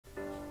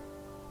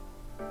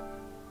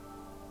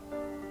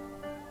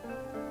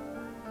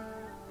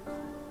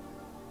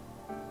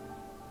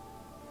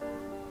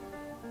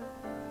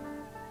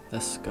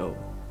Let's go.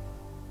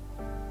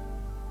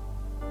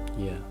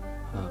 Yeah,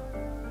 huh.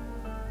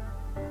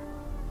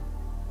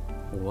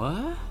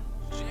 What?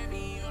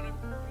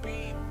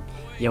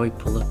 Yeah, we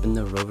pull up in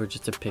the Rover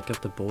just to pick up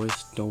the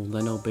boys. Don't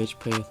let no bitch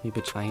play with me,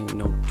 bitch, I ain't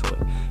no toy.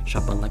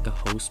 Shopping like a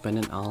hoe,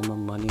 spending all my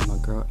money. My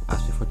girl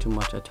asked me for too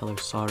much, I tell her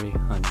sorry,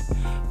 honey.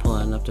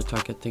 Pulling up to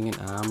Target thinking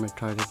I'm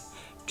retarded.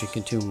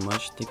 Drinking too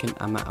much, thinking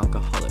I'm an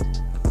alcoholic.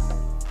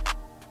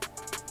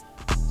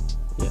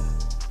 Yeah.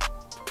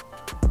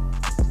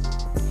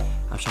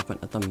 I'm shopping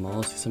at the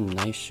mall, see some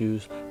nice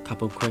shoes.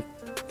 Cop 'em quick,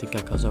 think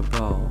I cause a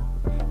brawl.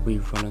 We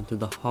running through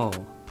the hall.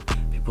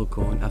 People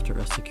going after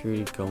us,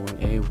 security going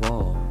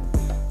AWOL.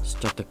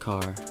 Start the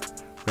car,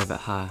 rev it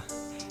high.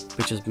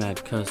 Bitch is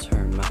mad cause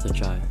her mouth is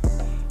dry.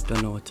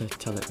 Don't know what to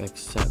tell her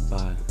except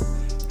by.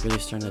 Really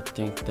starting to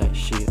think that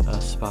she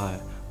a spy.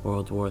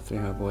 World War III,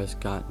 my boys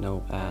got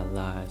no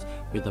allies.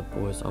 We the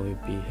boys, all we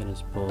be hitting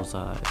is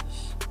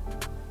bullseyes.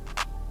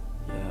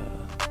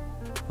 Yeah,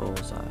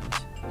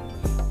 bullseyes.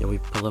 Yeah, we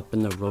pull up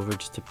in the Rover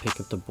just to pick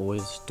up the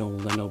boys. Don't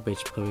let no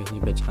bitch play with me,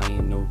 bitch, I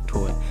ain't no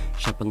toy.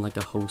 Shopping like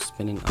a hoe,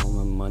 spending all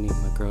my money.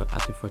 My girl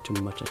asked me for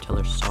too much, I tell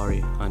her sorry,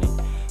 honey.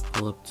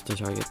 Pull up to the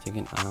Target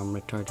thinking I'm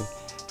retarded.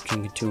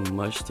 Drinking too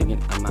much,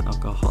 thinking I'm an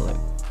alcoholic.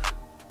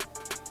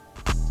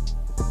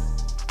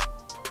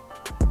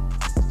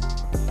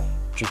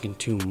 Drinking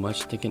too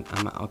much, thinking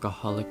I'm an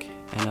alcoholic.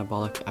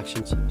 Anabolic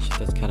actions, shit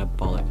that's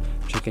catabolic.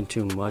 Drinking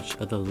too much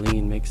of the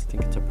lean mix,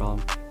 think it's a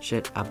problem.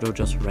 Shit, Abdul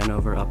just ran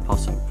over a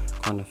possum.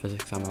 Quantum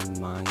physics got my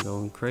mind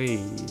going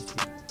crazy.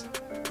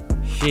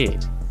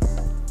 Shit,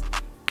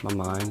 my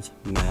mind's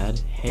mad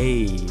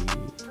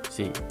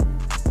hazy.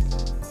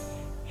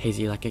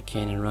 Hazy like a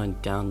cannon run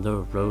down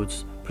the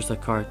roads. Push the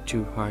car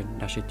too hard,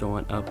 now she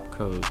throwing up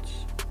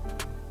codes.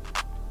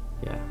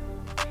 Yeah,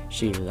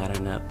 she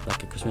lighting up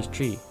like a Christmas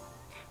tree.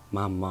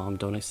 My mom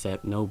don't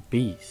accept no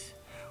beats.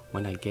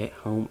 When I get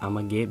home,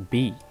 I'ma get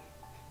beat.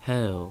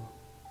 Hell,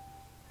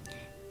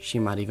 she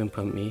might even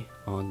put me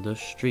on the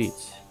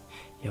streets.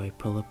 Yeah, we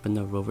pull up in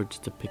the Rover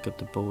just to pick up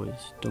the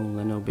boys. Don't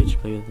let no bitch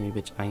play with me,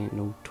 bitch, I ain't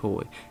no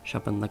toy.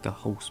 Shopping like a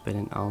hoe,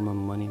 spending all my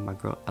money. My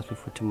girl asked me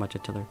for too much, I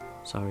tell her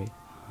sorry,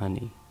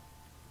 honey.